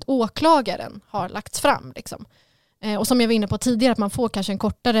enligt åklagaren har lagts fram. Liksom. Och som jag var inne på tidigare, att man får kanske en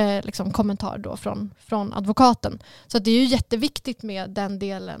kortare liksom, kommentar då från advokaten. Så att det är ju jätteviktigt med den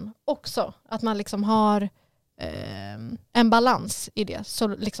delen också. Att man liksom har en balans i det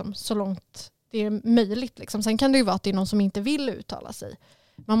så långt det är möjligt. Liksom. Sen kan det ju vara att det är någon som inte vill uttala sig.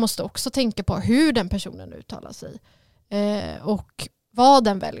 Man måste också tänka på hur den personen uttalar sig. Och vad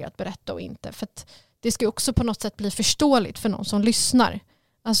den väljer att berätta och inte. För att det ska ju också på något sätt bli förståeligt för någon som lyssnar.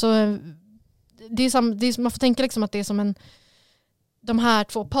 Alltså, man får tänka liksom att det är som de här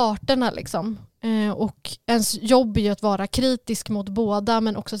två parterna. Liksom. Och ens jobb är ju att vara kritisk mot båda,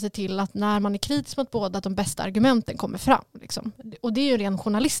 men också se till att när man är kritisk mot båda att de bästa argumenten kommer fram. Liksom. Och det är ju en ren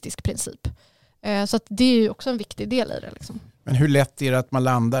journalistisk princip. Så att det är ju också en viktig del i det. Liksom. Men hur lätt är det att man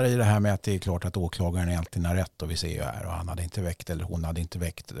landar i det här med att det är klart att åklagaren är alltid har rätt, och vi ser ju här och han hade inte väckt eller hon hade inte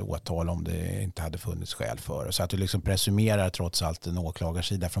väckt åtal om det inte hade funnits skäl för det. Så att du liksom presumerar trots allt en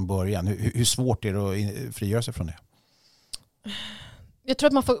åklagarsida från början. Hur svårt är det att frigöra sig från det? Jag tror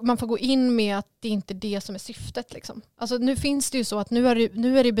att man får gå in med att det inte är det som är syftet. Liksom. Alltså, nu finns det ju så att nu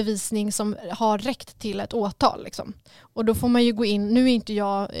är det bevisning som har räckt till ett åtal. Liksom. Och då får man ju gå in, nu är inte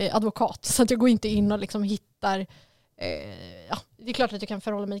jag advokat så att jag går inte in och liksom hittar, det är klart att jag kan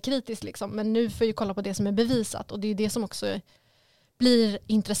förhålla mig kritiskt liksom, men nu får jag kolla på det som är bevisat och det är det som också blir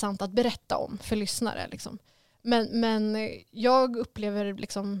intressant att berätta om för lyssnare. Liksom. Men jag upplever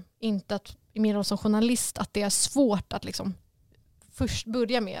liksom inte att i min roll som journalist att det är svårt att liksom först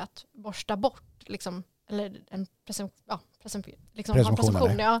börja med att borsta bort liksom, eller en presumtion.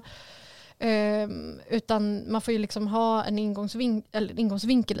 Ja. Utan man får ju liksom ha en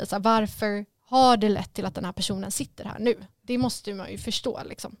ingångsvinkel i så här, varför har det lett till att den här personen sitter här nu? Det måste man ju förstå.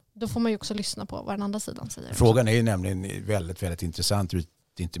 Liksom. Då får man ju också lyssna på vad den andra sidan säger. Frågan är ju nämligen väldigt, väldigt intressant ur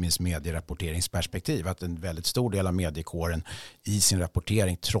inte minst medierapporteringsperspektiv, att en väldigt stor del av mediekåren i sin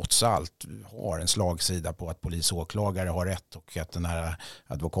rapportering trots allt har en slagsida på att polis och åklagare har rätt och att den här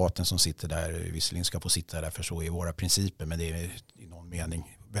advokaten som sitter där visserligen ska få sitta där för så är våra principer, men det är i någon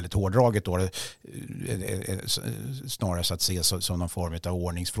mening väldigt hårdraget då, snarare så att se som någon form av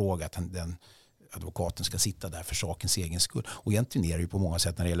ordningsfråga att den advokaten ska sitta där för sakens egen skull. Och egentligen är det ju på många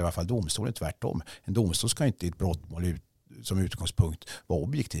sätt när det gäller i alla fall domstolen tvärtom. En domstol ska inte i ett brottmål som utgångspunkt vara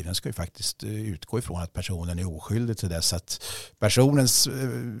objektiv. Den ska ju faktiskt utgå ifrån att personen är oskyldig till dess att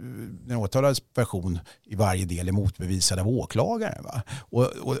den åtalades version i varje del är motbevisad av åklagaren. Va?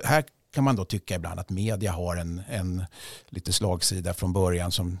 Och här kan man då tycka ibland att media har en lite slagsida från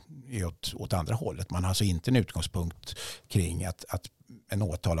början som är åt andra hållet. Man har alltså inte en utgångspunkt kring att en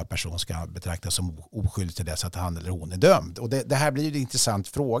åtalad person ska betraktas som oskyldig till dess att han eller hon är dömd. Och det här blir ju en intressant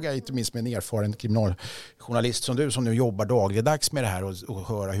fråga, inte minst med en erfaren kriminaljournalist som du som nu jobbar dagligdags med det här och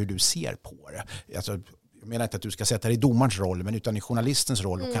höra hur du ser på det. Alltså, jag menar inte att du ska sätta dig i domarens roll, men utan i journalistens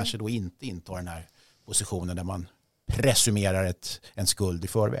roll och kanske då inte inta den här positionen där man presumerar en skuld i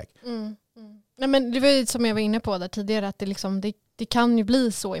förväg. Nej, men det var ju som jag var inne på där tidigare att det kan ju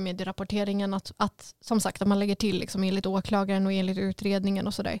bli så i medierapporteringen att som sagt att man lägger till liksom enligt åklagaren och enligt utredningen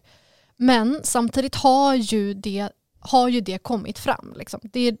och sådär. Men samtidigt har ju det kommit fram. Liksom.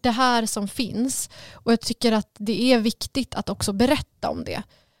 Det är det här som finns och jag tycker att det är viktigt att också berätta om det.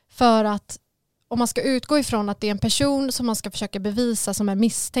 För att om man ska utgå ifrån att det är en person som man ska försöka bevisa som är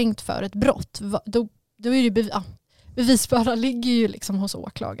misstänkt för ett brott, då är det bevisbördan ligger ju liksom hos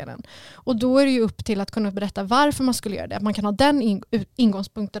åklagaren. Och då är det ju upp till att kunna berätta varför man skulle göra det. Man kan ha den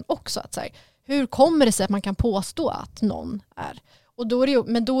ingångspunkten också. Att säga, hur kommer det sig att man kan påstå att någon är? Och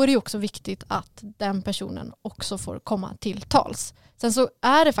men då är det ju också viktigt att den personen också får komma till tals. Sen så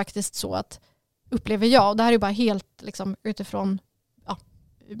är det faktiskt så att, upplever jag, och det här är bara helt liksom utifrån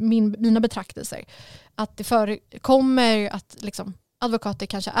mina betraktelser, att det förekommer att liksom, advokater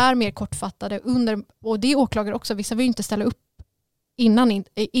kanske är mer kortfattade och det är åklagare också. Vissa vill ju inte ställa upp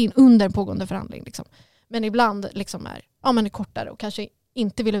under pågående förhandling. Liksom. Men ibland liksom är kortare och kanske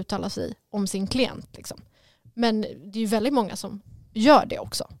inte vill uttala sig om sin klient. Liksom. Men det är ju väldigt många som gör det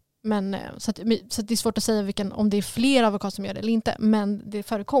också. Men, så det är svårt att säga om det är fler advokater som gör det eller inte. Men det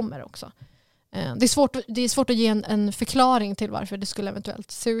förekommer också. Det är svårt att ge en förklaring till varför det skulle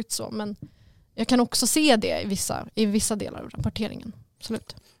eventuellt se ut så. Men jag kan också se det i vissa delar av rapporteringen.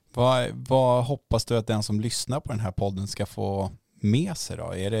 Absolut. Vad hoppas du att den som lyssnar på den här podden ska få med sig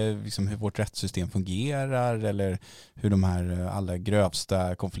då? Är det liksom hur vårt rättssystem fungerar eller hur de här allra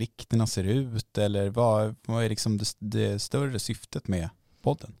grövsta konflikterna ser ut? Eller vad är liksom det större syftet med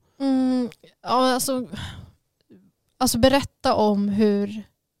podden? Alltså berätta om hur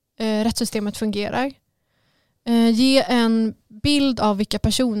rättssystemet fungerar. Ge en bild av vilka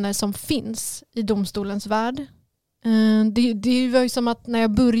personer som finns i domstolens värld. Det var ju som att när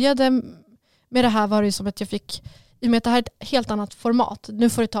jag började med det här var det som att jag fick, i och med att det här är ett helt annat format. Nu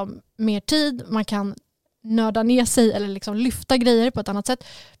får det ta mer tid, man kan nörda ner sig eller liksom lyfta grejer på ett annat sätt.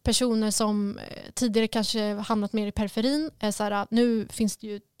 Personer som tidigare kanske hamnat mer i periferin, nu finns det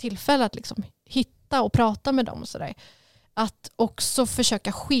ju tillfälle att liksom hitta och prata med dem och sådär. Att också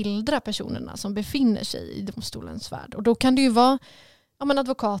försöka skildra personerna som befinner sig i domstolens värld. Och då kan det ju vara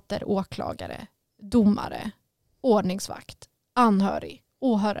advokater, åklagare, domare, ordningsvakt, anhörig,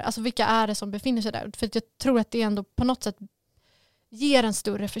 åhörare. Alltså vilka är det som befinner sig där? För jag tror att det ändå på något sätt ger en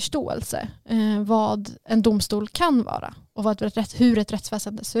större förståelse vad en domstol kan vara. Och hur ett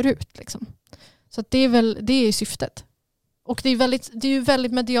rättsväsende ser ut. Liksom. Så att det är syftet. Och det är ju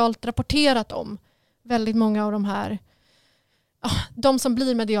väldigt medialt rapporterat om väldigt många av de här. De som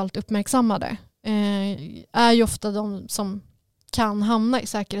blir medialt uppmärksammade är ju ofta de som kan hamna i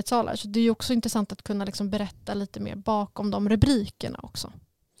säkerhetssalar. Så det är ju också intressant att kunna liksom berätta lite mer bakom de rubrikerna också.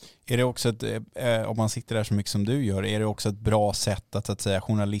 Är det också om man sitter där så mycket som du gör, är det också ett bra sätt att, så att säga,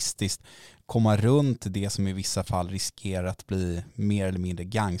 journalistiskt komma runt det som i vissa fall riskerar att bli mer eller mindre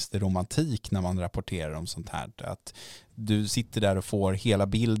gangsterromantik när man rapporterar om sånt här? Att du sitter där och får hela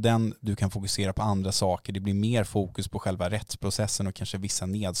bilden, du kan fokusera på andra saker, det blir mer fokus på själva rättsprocessen och kanske vissa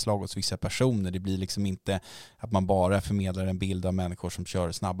nedslag hos vissa personer. Det blir liksom inte att man bara förmedlar en bild av människor som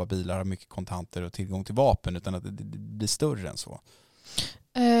kör snabba bilar, har mycket kontanter och tillgång till vapen, utan att det blir större än så.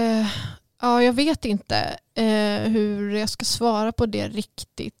 Jag vet inte hur jag ska svara på det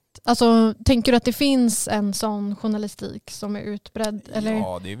riktigt. Alltså, tänker du att det finns en sån journalistik som är utbredd? Eller?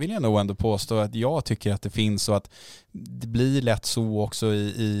 Ja, det vill jag nog ändå påstå att jag tycker att det finns, och att det blir lätt så också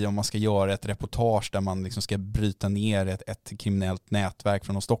i om man ska göra ett reportage där man liksom ska bryta ner ett kriminellt nätverk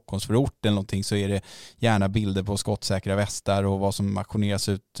från en Stockholmsförort eller någonting, så är det gärna bilder på skottsäkra västar och vad som auktioneras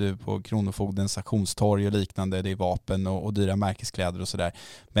ut på Kronofogdens auktionstorg och liknande. Det är vapen och dyra märkeskläder och sådär.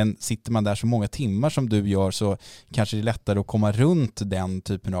 Men sitter man där så många timmar som du gör, så kanske det är lättare att komma runt den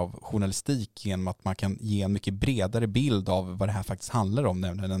typen av journalistik genom att man kan ge en mycket bredare bild av vad det här faktiskt handlar om,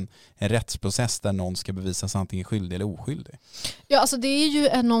 nämligen en rättsprocess där någon ska bevisas antingen skyldig eller oskyldig. Ja, alltså det är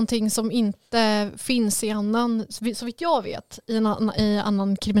ju någonting som inte finns i annan, så vitt jag vet, i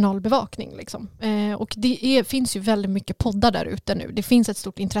annan kriminalbevakning. Liksom. Och det finns ju väldigt mycket poddar där ute nu. Det finns ett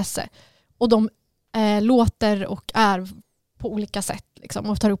stort intresse. Och de låter och är på olika sätt liksom,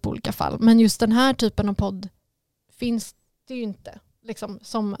 och tar upp olika fall. Men just den här typen av podd finns det ju inte. Liksom,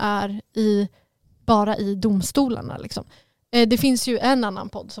 som är bara i domstolarna. Liksom. Det finns ju en annan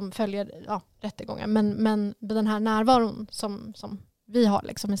podd som följer rättegångar, men den här närvaron som vi har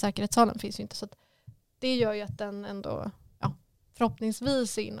liksom, i säkerhetssalen finns ju inte. Så att det gör ju att den ändå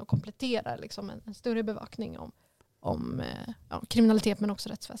förhoppningsvis är in och kompletterar liksom, en större bevakning om kriminalitet men också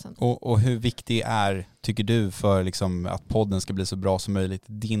rättsväsendet. Och hur viktig tycker du, för liksom, att podden ska bli så bra som möjligt,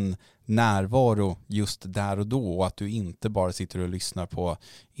 din närvaro just där och då, och att du inte bara sitter och lyssnar på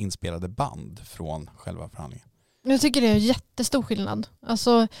inspelade band från själva förhandlingen? Jag tycker det är en jättestor skillnad.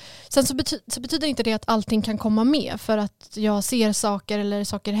 Alltså, sen så betyder inte det att allting kan komma med, för att jag ser saker eller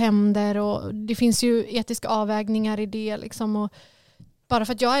saker händer, och det finns ju etiska avvägningar i det liksom, och bara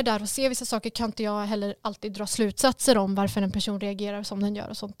för att jag är där och ser vissa saker kan inte jag heller alltid dra slutsatser om varför en person reagerar som den gör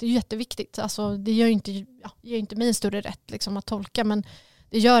och sånt. Det är jätteviktigt. Alltså, det ger inte mig en större rätt liksom, att tolka, men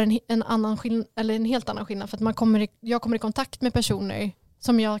det gör en helt annan skillnad, för att jag kommer i kontakt med personer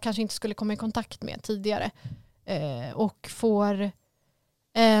som jag kanske inte skulle komma i kontakt med tidigare, och får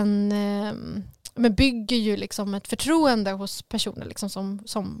men bygger ju liksom ett förtroende hos personer liksom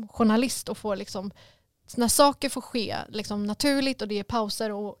som journalist och får liksom, när saker får ske liksom naturligt och det är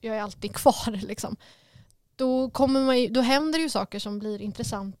pauser och jag är alltid kvar liksom, då händer ju saker som blir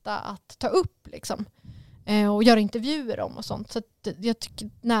intressanta att ta upp liksom, och göra intervjuer om och sånt. Så att jag tycker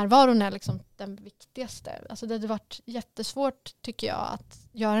närvaron är liksom den viktigaste. Alltså det hade varit jättesvårt tycker jag att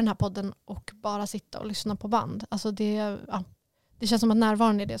göra den här podden och bara sitta och lyssna på band. Alltså det känns som att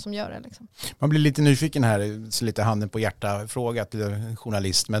närvaron är det som gör det. Liksom. Man blir lite nyfiken här, så lite handen på hjärta-fråga till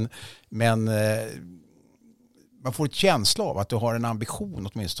journalist. Men man får ett känsla av att du har en ambition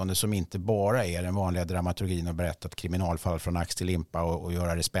åtminstone som inte bara är den vanliga dramaturgin och berätta ett kriminalfall från ax till limpa och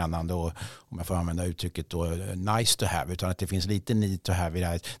göra det spännande och om jag får använda uttrycket då nice to have, utan att det finns lite need to have i det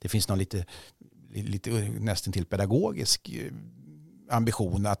här. Det finns någon lite nästan till pedagogisk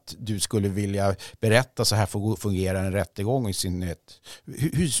ambition att du skulle vilja berätta så här fungerar en rättegång i synnerhet.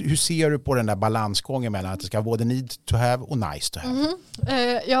 Hur ser du på den där balansgången mellan att det ska vara både need to have och nice to have?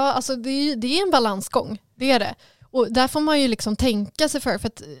 Ja, alltså det är en balansgång. Det är det. Och där får man ju liksom tänka sig för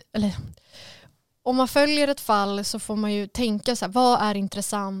att eller, om man följer ett fall så får man ju tänka så här, vad är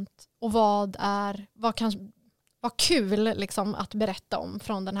intressant och vad kul liksom att berätta om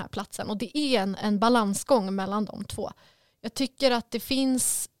från den här platsen. Och det är en balansgång mellan de två. Jag tycker att det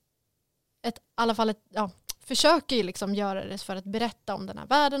finns försöker ju liksom göra det för att berätta om den här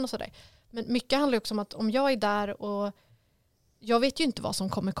världen och sådär. Men mycket handlar också om att om jag är där och jag vet ju inte vad som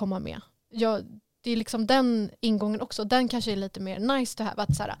kommer komma med. Det är liksom den ingången också. Den kanske är lite mer nice to have.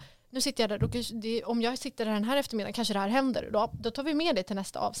 Att så här, nu sitter jag där, om jag sitter där den här eftermiddagen kanske det här händer. Då tar vi med det till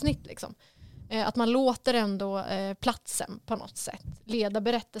nästa avsnitt liksom. Att man låter ändå platsen på något sätt leda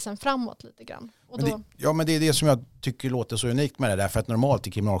berättelsen framåt lite grann. Och men det är det som jag tycker låter så unikt med det där. För att normalt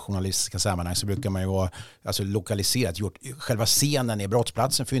i kriminaljournalistiska sammanhang så brukar man ju vara lokaliserat, gjort själva scenen är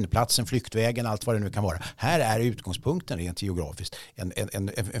brottsplatsen, fyndplatsen, flyktvägen, allt vad det nu kan vara. Här är utgångspunkten rent geografiskt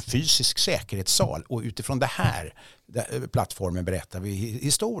en fysisk säkerhetssal och utifrån det här plattformen berättar vi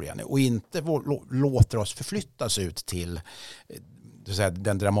historien och inte låter oss förflyttas ut till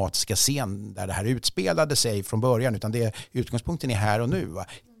den dramatiska scen där det här utspelade sig från början, utan utgångspunkten är här och nu. Va?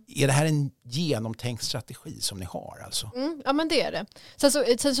 Är det här en genomtänkt strategi som ni har? Alltså? Ja, men det är det.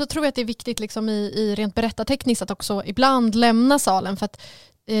 Sen så tror jag att det är viktigt liksom i rent berättartekniskt att också ibland lämna salen, för att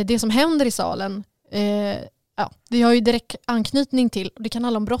det som händer i salen det har ju direkt anknytning till, det kan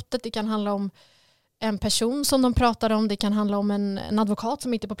handla om brottet, det kan handla om en person som de pratar om, det kan handla om en advokat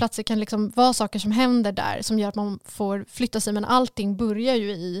som inte är på plats, det kan liksom vara saker som händer där som gör att man får flytta sig, men allting börjar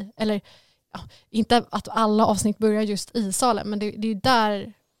ju inte att alla avsnitt börjar just i salen, men det är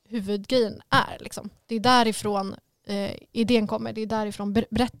där huvudgrejen är liksom. Det är därifrån idén kommer, det är därifrån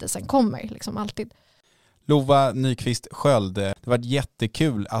berättelsen kommer liksom alltid. Lova Nyqvist Sköld, det har varit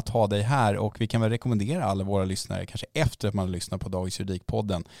jättekul att ha dig här och vi kan väl rekommendera alla våra lyssnare, kanske efter att man har lyssnat på Dagens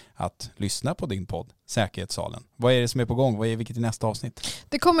Juridik-podden, att lyssna på din podd Säkerhetssalen. Vad är det som är på gång? Vilket är nästa avsnitt?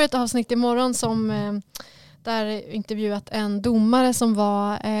 Det kommer ett avsnitt imorgon som där intervjuat en domare som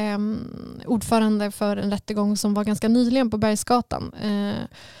var ordförande för en rättegång som var ganska nyligen på Bergsgatan.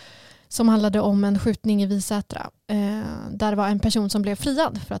 Som handlade om en skjutning i Visätra. Där var en person som blev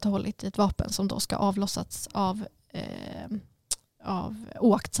friad för att ha hållit i ett vapen som då ska avlossats av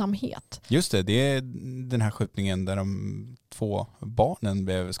oaktsamhet. Just det, det är den här skjutningen där de 2 barnen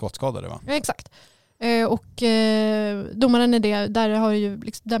blev skottskadade, va? Ja, exakt. Och domaren är det, där har ju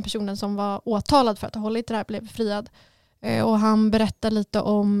liksom den personen som var åtalad för att ha hållit det här blev friad. Och han berättar lite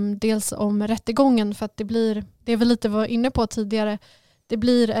om, dels om rättegången, för att det är väl lite vad jag var inne på tidigare, det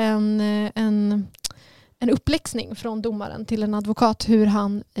blir en uppläxning från domaren till en advokat hur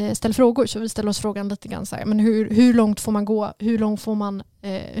han ställer frågor. Så vi ställer oss frågan lite grann så här, men hur långt får man gå? Hur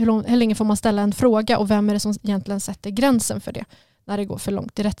länge får man ställa en fråga? Och vem är det som egentligen sätter gränsen för det när det går för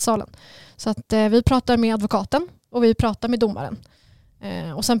långt i rättssalen? Så att vi pratar med advokaten och vi pratar med domaren.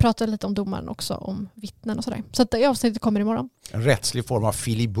 Och sen pratar jag lite om domaren också, om vittnen och sådär. Så att det avsnittet kommer imorgon. En rättslig form av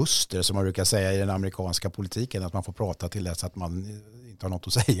filibuster som man brukar säga i den amerikanska politiken, att man får prata till dess att man inte har något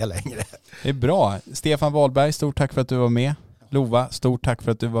att säga längre. Det är bra. Stefan Wahlberg, stort tack för att du var med. Lova, stort tack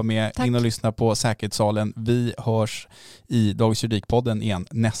för att du var med. Tack. In och lyssna på Säkerhetssalen. Vi hörs i Dagens Juridik-podden igen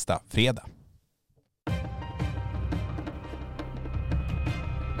nästa fredag.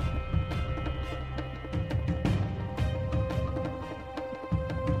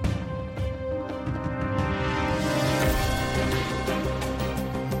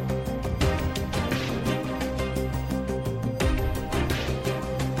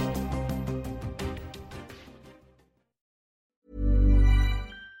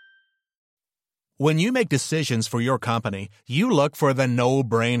 When you make decisions for your company, you look for the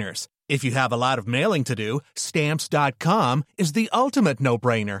no-brainers. If you have a lot of mailing to do, Stamps.com is the ultimate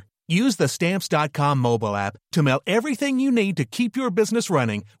no-brainer. Use the Stamps.com mobile app to mail everything you need to keep your business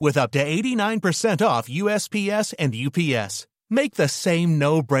running with up to 89% off USPS and UPS. Make the same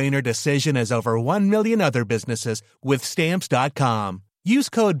no-brainer decision as over 1 million other businesses with Stamps.com. Use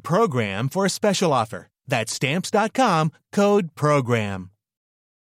code PROGRAM for a special offer. That's Stamps.com, code PROGRAM.